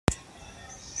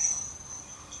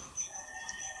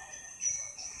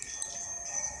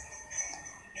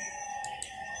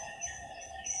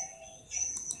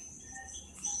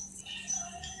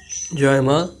जय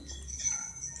माँ,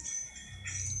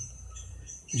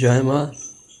 जय माँ।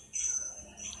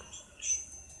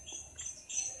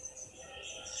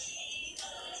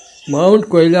 Mount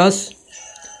Kailash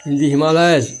in the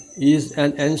Himalayas is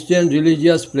an ancient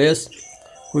religious place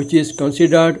which is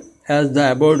considered as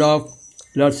the abode of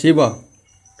Lord Shiva.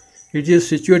 It is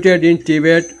situated in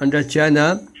Tibet under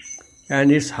China and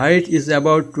its height is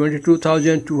about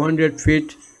 22,200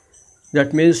 feet,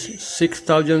 that means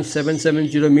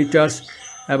 6,770 meters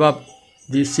above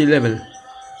the sea level.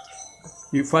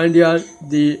 You find here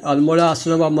the ALMORA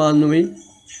Ashram of Anandamayee'S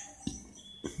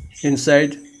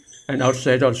inside and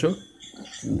outside also.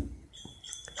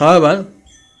 However,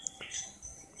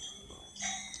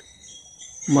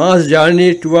 Ma's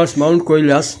journey towards Mount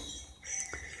Kailash,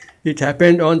 it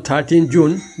happened on 13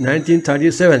 June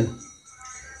 1937.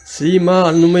 Sri Ma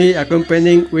Anandamayee'S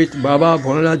accompanying with Baba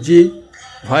BRAHMACHARY,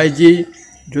 BHAIJI,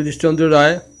 JYOTISH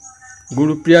Rai,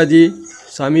 Guru Priyaji,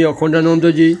 Swami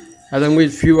Akhandanandaji, along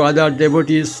with few other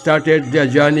devotees started their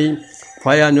journey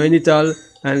via Nainital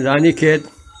and Ranikhet,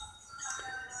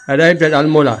 arrived at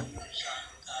ALMORA.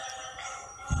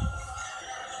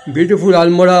 Beautiful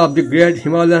ALMORA of the great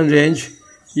Himalayan range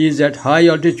is at high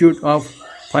altitude of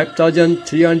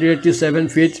 5,387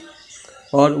 feet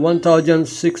or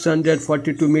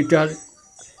 1,642 meters.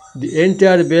 The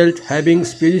entire belt having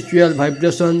spiritual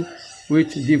vibration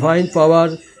with divine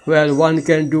power, where one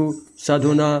can do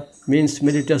sadhana, means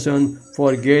meditation,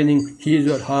 for gaining his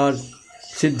or her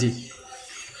siddhi.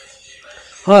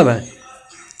 However,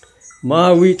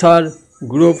 Ma with her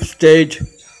group stayed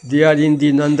there in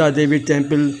the Nanda Devi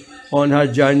temple on her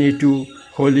journey to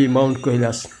holy Mount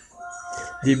Kailash.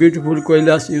 The beautiful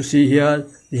Kailash you see here,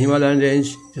 the Himalayan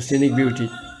range, the scenic beauty.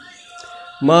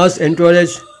 Ma's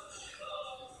entourage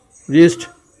reached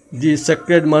the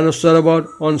sacred Manasarovar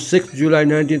on 6 July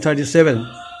 1937.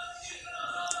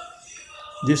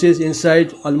 This is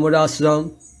inside ALMORA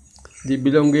Ashram. The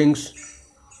belongings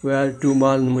were to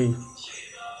Ma Anandamayee'S.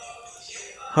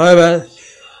 However,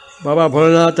 Baba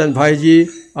Bholanath and Bhaiji,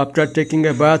 after taking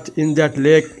a bath in that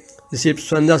lake, received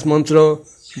sannyas mantra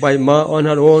by Ma on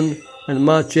her own, and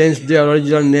Ma changed their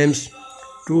original names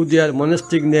to their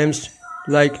monastic names,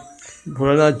 like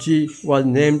Bholanathji was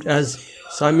named as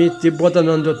Swami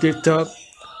Tibbatananda Tirtha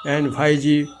and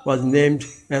Bhaiji was named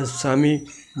as Swami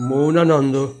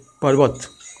Maunananda Parvat.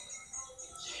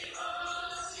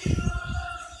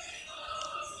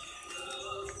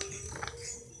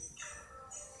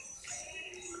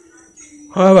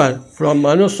 However, from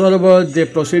Manasarovar they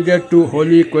proceeded to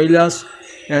holy Kailash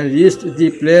and reached the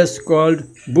place called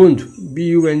Bund,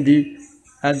 B-U-N-D,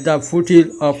 at the foothill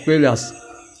of Kailash.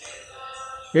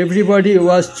 Everybody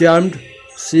was charmed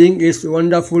seeing its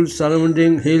wonderful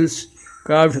surrounding hills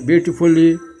carved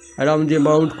beautifully around the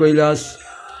Mount Kailash,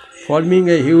 forming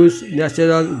a huge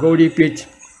natural Gauri pit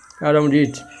around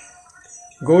it.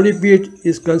 Gauri pit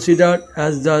is considered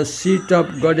as the seat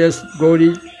of goddess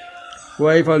Gauri,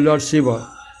 wife of Lord Shiva,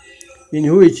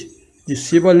 in which the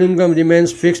Shiva Lingam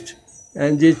remains fixed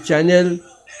and the channel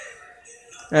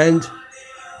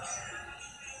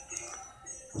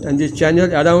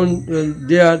around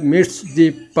there meets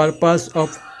the purpose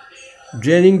of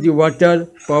draining the water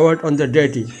poured on the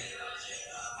deity.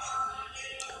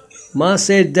 Ma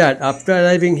said that after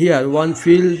arriving here, one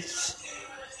feels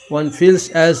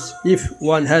as if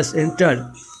one has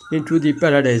entered into the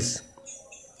paradise.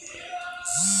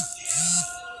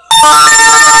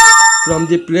 From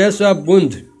the place of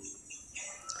Bund,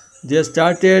 they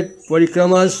started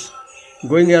parikramas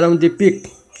going around the peak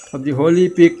of the holy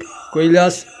peak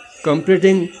Kailash,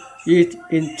 completing it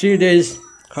in 3 days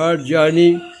her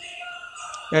journey,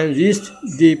 and reached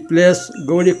the place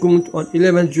Gaurikund on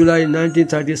 11 July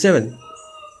 1937,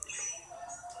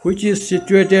 which is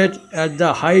situated at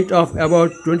the height of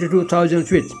about 22,000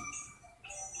 feet.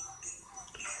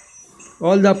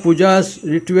 All the pujas,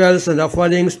 rituals and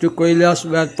offerings to Kailash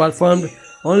were performed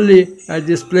only at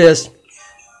this place.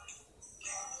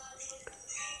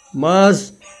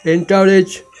 Ma's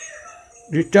entourage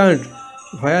returned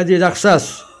via the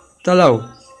Rakshas Talav.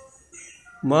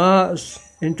 Ma's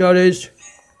entourage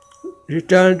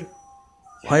returned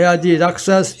via the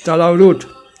Rakshas Talav route.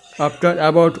 After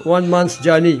about 1 month's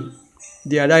journey,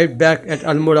 they arrived back at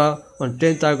ALMORA on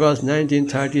 10th August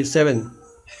 1937.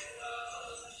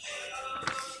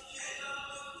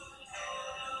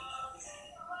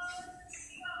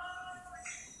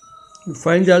 You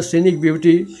find the scenic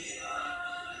beauty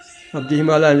of the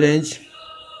Himalayan range.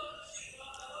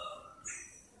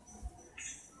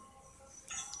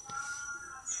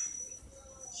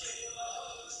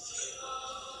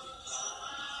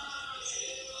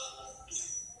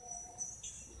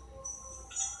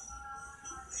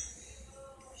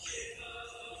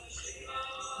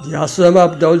 The ashram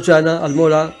of Daulchana,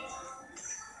 Almora.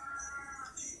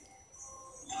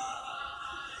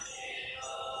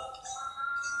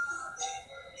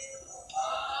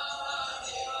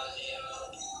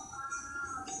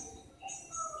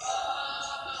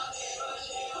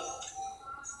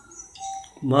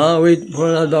 Ma with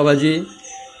Bholenath Babaji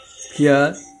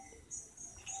here.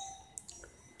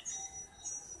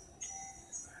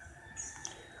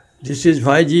 This is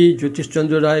Bhaiji Jyotish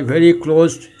Chandra Rai, very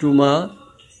close to Ma,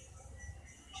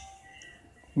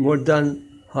 more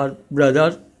than her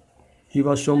brother. He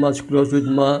was so much close with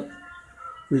Ma,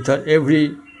 with her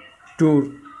every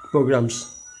tour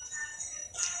programs.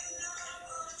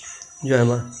 Jai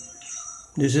Ma.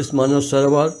 This is Manas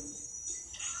Sarovar.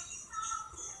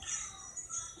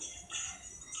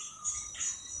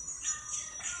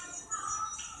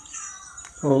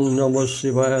 Om Namo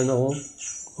Shivaya Namo.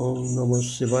 Om Namo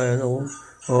Shivaya Namo.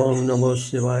 Om Namo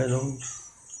Shivaya Namo.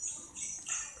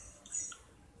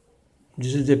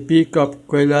 This is the peak of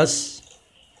Kailash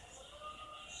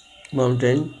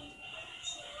mountain.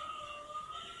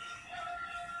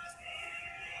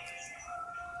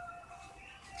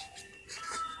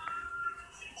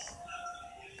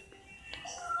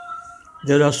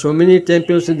 There are so many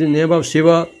temples in the name of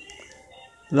Shiva,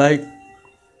 like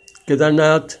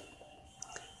Kedarnath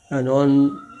and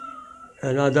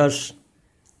others,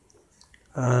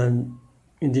 and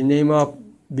in the name of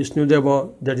Vishnu Deva,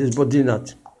 that is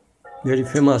Badrinath, very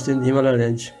famous in the Himalaya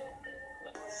range.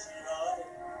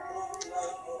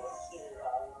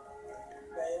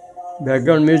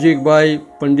 Background music by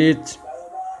Pandit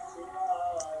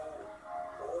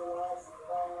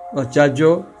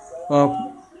Acharya of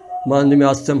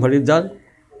Anandamayee'S Haridwar.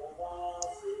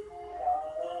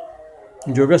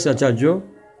 Yogesh Acharya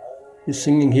is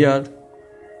singing here.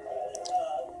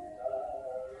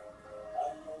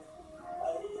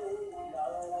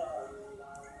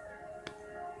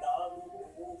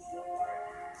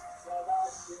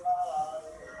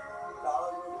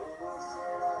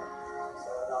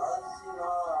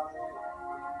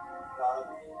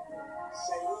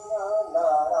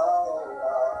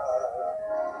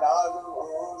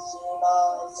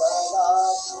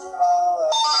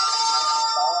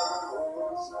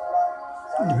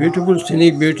 The beautiful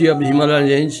scenic beauty of the Himalayan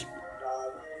range,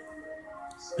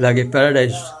 like a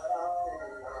paradise.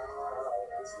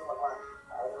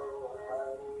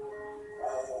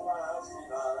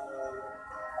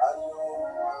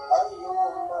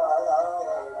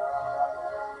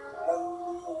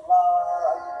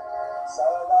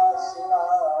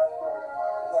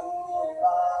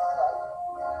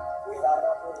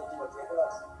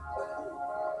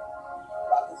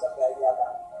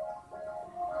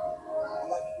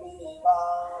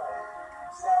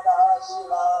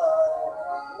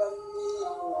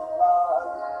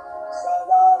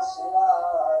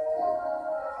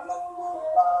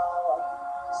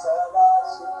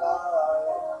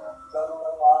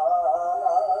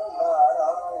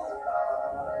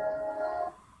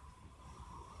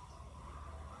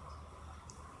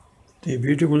 The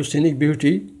beautiful scenic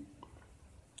beauty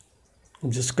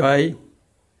of the sky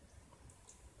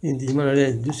in the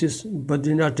Himalayas. This is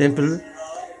Badrinath temple.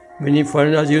 Many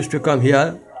foreigners used to come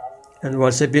here and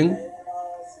worshipping.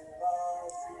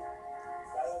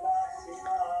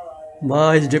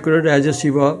 Ma is decorated as a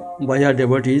Shiva by her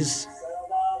devotees.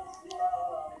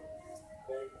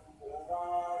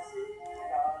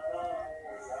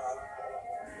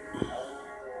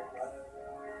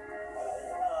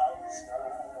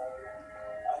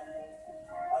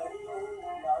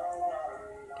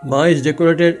 Ma is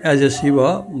decorated as a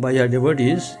Shiva by her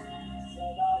devotees.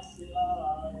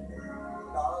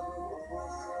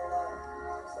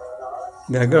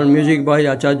 Background music by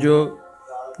Acharya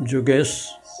Yogesh,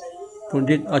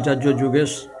 Pandit Acharya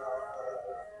Yogesh,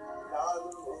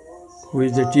 who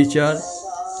is the teacher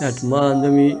at Ma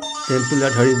Anandamayee'S temple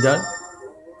at Haridwar.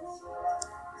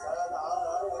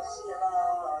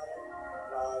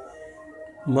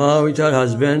 Ma with her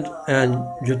husband and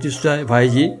JYOTISH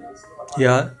BHAIJI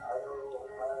here.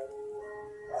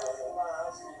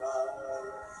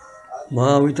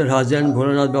 Ma with her husband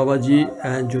Bholenath Babaji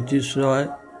and JYOTISH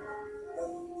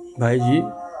BHAIJI.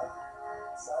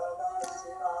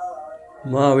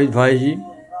 Ma with BHAIJI.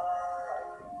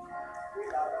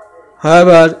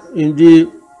 However, in the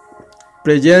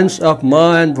presence of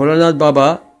Ma and Bholenath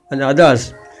Baba and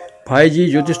others,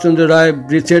 BHAIJI Jyotish Chandra Rai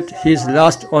breathed his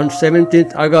last on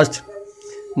 17th August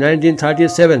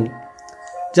 1937,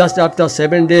 just after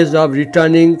 7 days of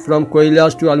returning from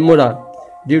Kailash to Almora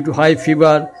due to high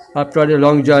fever after a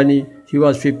long journey. He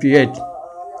was 58.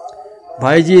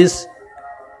 BHAIJI's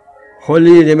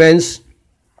holy remains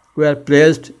were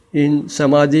placed in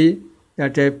Samadhi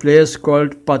at a place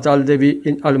called Patal Devi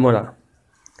in Almora.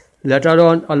 Later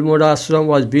on, Almora ashram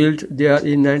was built there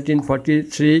in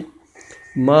 1943.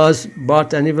 Ma's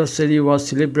birth anniversary was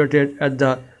celebrated at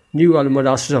the new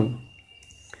Almora ashram.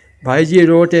 Bhaiji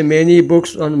wrote many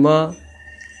books on Ma,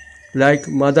 like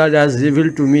Mother Has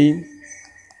Revealed to Me,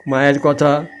 Mayar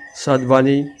Kotha,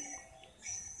 Sadvani,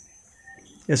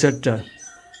 etc.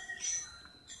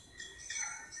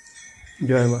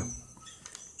 Jai Ma.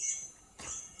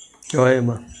 Jai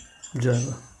Ma. Jai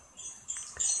Ma.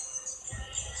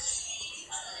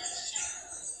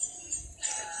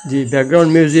 The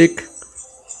background music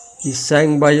is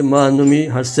sang by Ma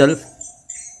Numi herself.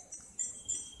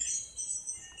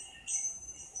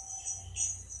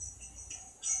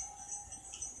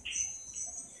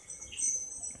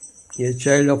 A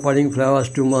child offering flowers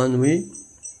to Ma Numi.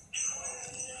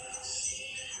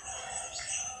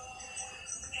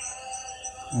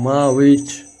 Ma with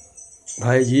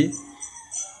Bhaiji.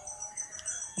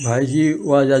 Bhaiji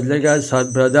was as like as her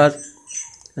brother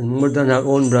and more than her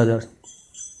own brother.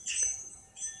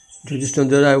 JYOTISH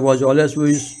Chandra was always with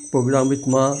his program with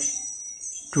Ma,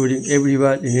 touring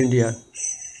everywhere in India,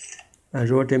 and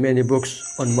wrote many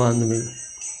books on Ma Numi.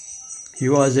 He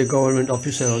was a government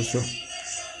officer also.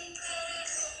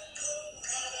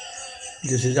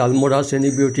 This is Almora,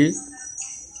 scenic beauty.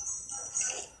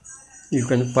 You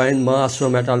can find Ma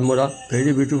ashram at Almora,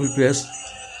 very beautiful place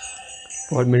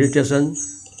for meditation.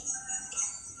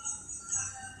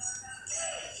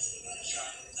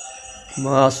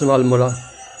 Ma ashram Almora.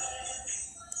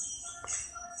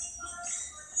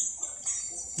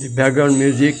 The background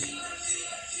music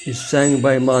is sang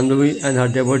by Ma Numi and her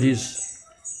devotees.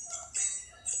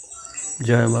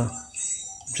 Jai Ma,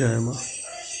 Jai Ma.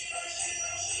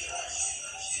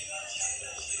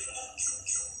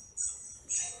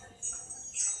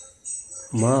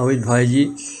 Ma with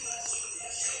Bhaiji.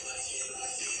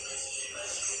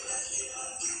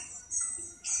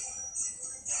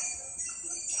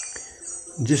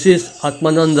 This is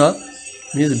Atmananda.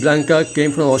 Miss Blanca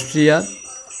came from Austria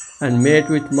and met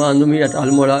with Ma Numi at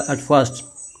Almora at first.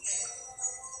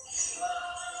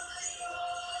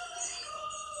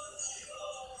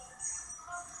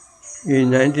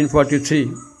 In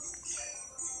 1943,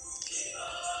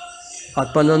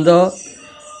 Atmananda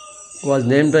was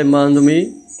named by Ma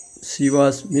Numi. She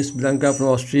was Miss Blanca from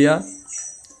Austria.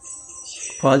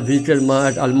 First visited Ma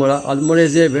at Almora. Almora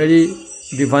is a very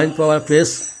divine power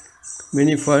place.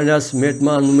 Many foreigners met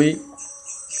Ma Numi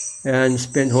and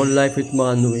spent whole life with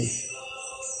Ma Numi.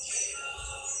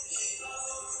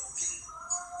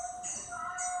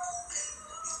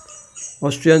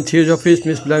 Austrian Theosophist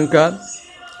Miss Blanca,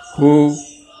 who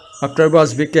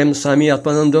afterwards became Swami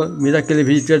Atmananda, miraculously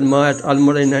visited Ma at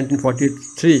Almora in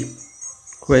 1943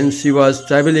 when she was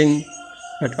traveling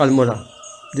at Almora.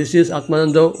 This is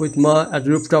Atmananda with Ma at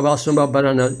rooftop ashram of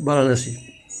Varanasi.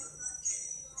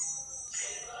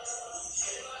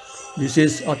 This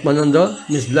is Atmananda,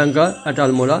 Miss Blanca at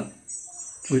Almora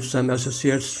with some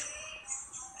associates.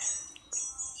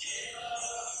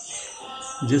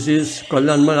 This is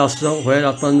Kalyanman ashram where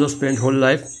Atmananda spent whole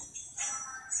life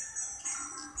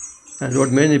and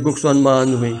wrote many books on Ma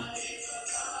Numi.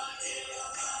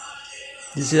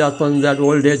 This is Atmananda at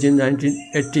old age in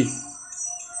 1980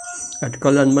 at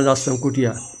Kalyanman ashram,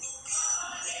 Kutia.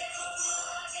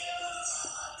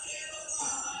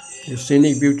 The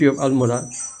scenic beauty of Almora.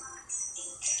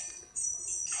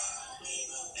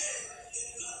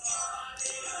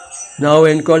 Now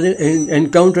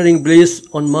Encountering Bliss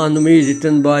on Ma Numi,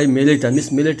 written by Melita.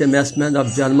 Miss Melita Massman of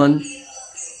German,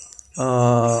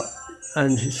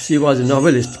 and she was a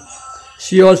novelist.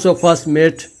 She also first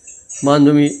met Ma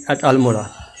Numi at Almora,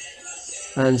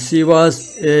 and she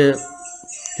was a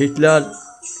Hitler,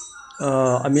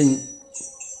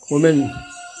 women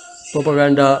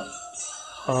propaganda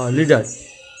leader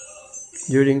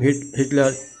during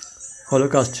Hitler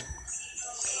Holocaust.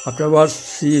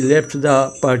 Afterwards, she left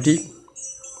the party,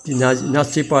 the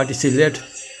Nazi party. She left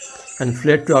and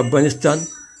fled to Afghanistan,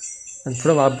 and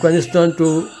from Afghanistan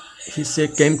she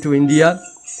came to India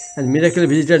and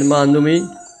miraculously visited Ma Numi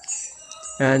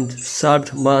and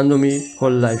served Ma Numi whole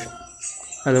life,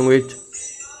 along with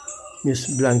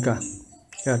Miss Blanca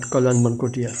at Kalyanman,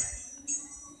 Kutia.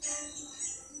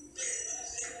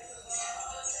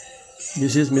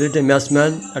 This is Melita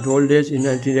Massman at old age in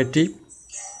 1980.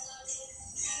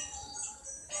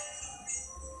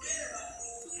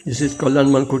 This is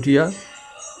Kalyanman, Kutia.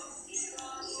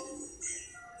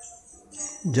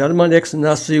 German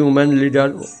ex-Nazi woman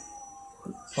leader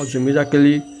also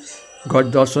miraculously got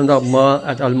darshan of Ma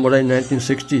at Almora in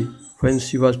 1960 when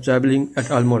she was traveling at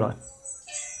Almora.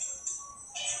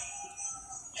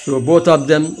 So both of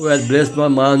them were blessed by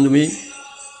Mahanandamayi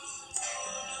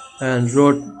and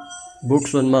wrote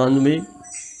books on Mahanandamayi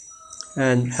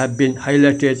and have been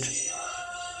highlighted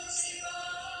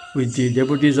with the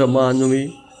devotees of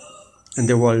Mahanandamayi in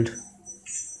the world.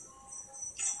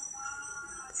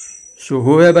 So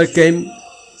whoever came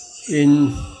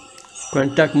in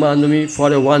contact Mahanandamayi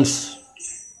for a once,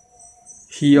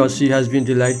 he or she has been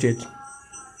delighted.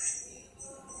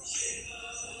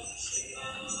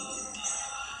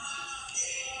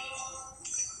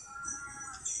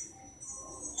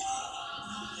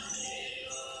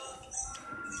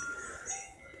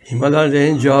 Himalayan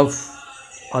range of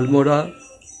ALMORA,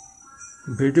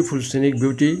 beautiful scenic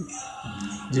beauty.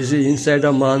 This is inside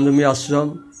of Mahanandamayee'S ashram.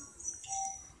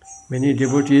 Many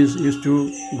devotees used to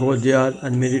go there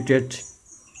and meditate.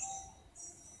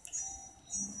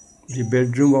 The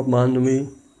bedroom of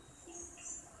Mahanandamayi.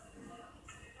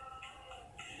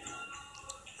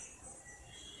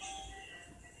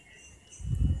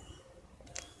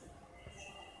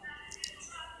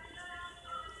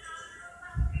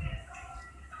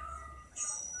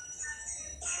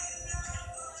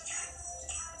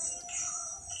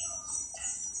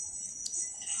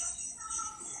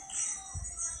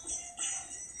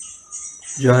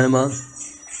 Jai Ma,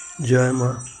 Jai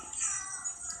Ma,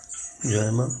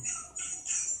 Jai Ma.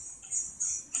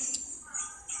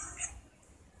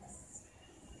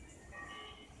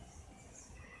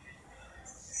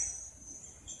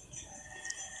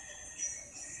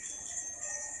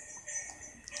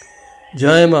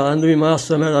 Jai Ma, Anandamayee'S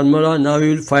Master and ALMORA. Now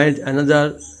we will find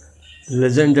another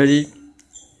legendary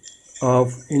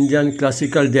of Indian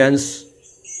classical dance,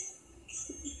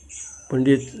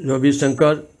 Pandit Ravi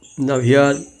Shankar. Now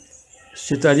here,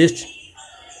 SITARIST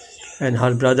and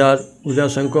her brother Uday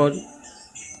Shankar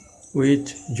with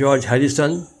George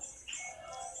Harrison,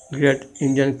 great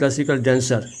Indian classical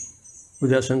dancer,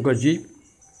 Uday Shankar ji.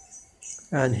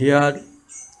 And here,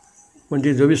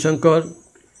 Pandit Ravi Shankar,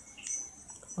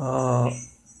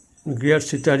 great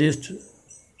sitarist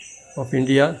of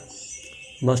India,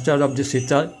 master of the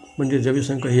sitar, Pandit Ravi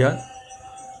Shankar here.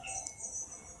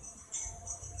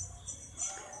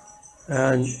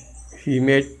 And he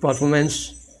made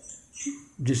performance.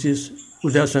 This is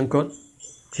Uday Shankar,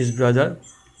 his brother.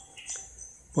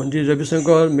 Pandit Ravi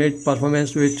Shankar made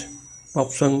performance with pop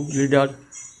song leader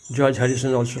George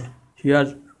Harrison also.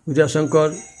 Here Uday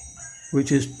Shankar with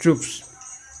his troops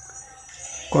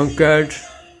conquered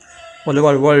all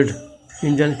over the world.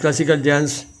 Indian classical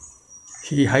dance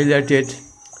he highlighted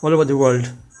all over the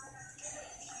world.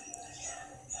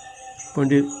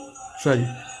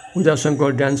 Uday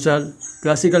Shankar dancer,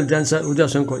 classical dancer Uday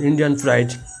Shankar, Indian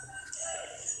pride.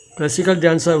 Classical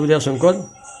dancer Uday Shankar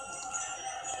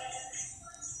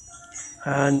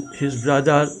and his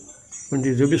brother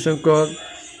Pandit Ravi Shankar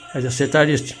as a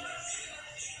sitarist,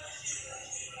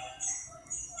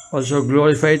 also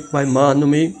glorified by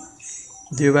Mahanandamayi.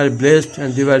 They were blessed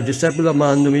and they were disciples of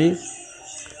Mahanandamayi.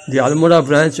 The ALMORA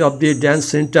branch of the dance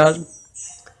center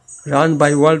run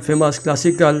by world famous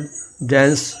classical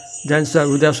dancer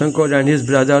Uday Shankar and his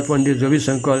brother Pandit Ravi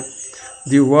Shankar,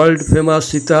 the world famous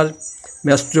sitar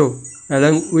maestro,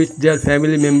 along with their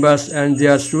family members and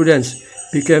their students,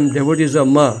 became devotees of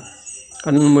Ma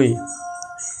Anandamayee'S.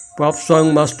 Pop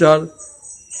song master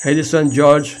Harrison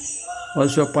George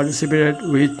also participated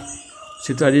with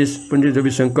sitarist Pandit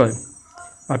Ravi Shankar.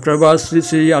 Afterwards,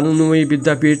 Sri Anandamayee'S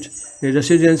Vidyapith, a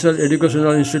residential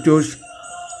educational institute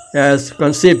as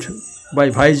conceived by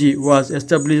BHAIJI, was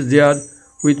established there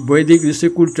with Vedic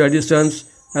Rishikul traditions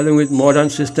along with modern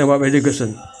system of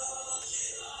education.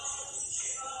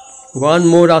 One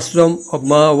more ashram of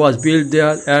Ma was built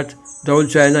there at Daul,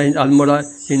 China in ALMORA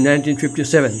in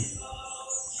 1957.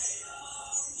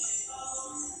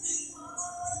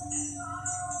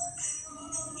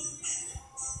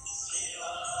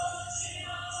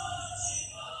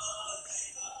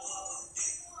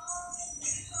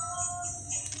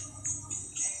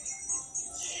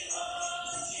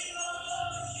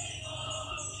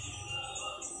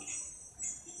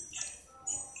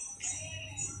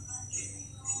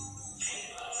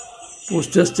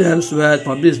 Postage stamps were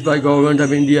published by Government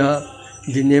of India,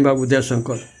 the name of Uday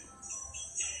Shankar.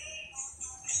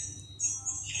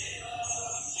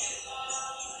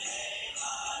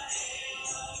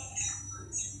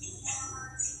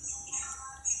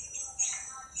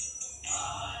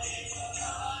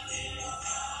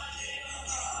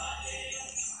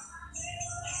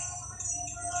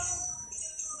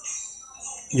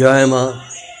 Jai Ma,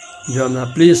 Jai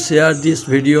Ma. Please share this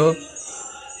video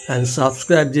and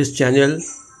subscribe this channel,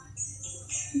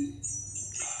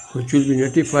 which will be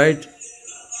notified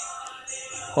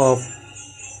of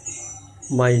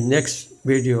my next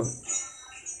video.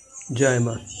 Jai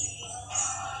Ma.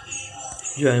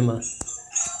 Jai Ma.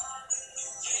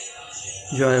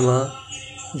 Jai Ma.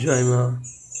 Jai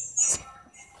Ma.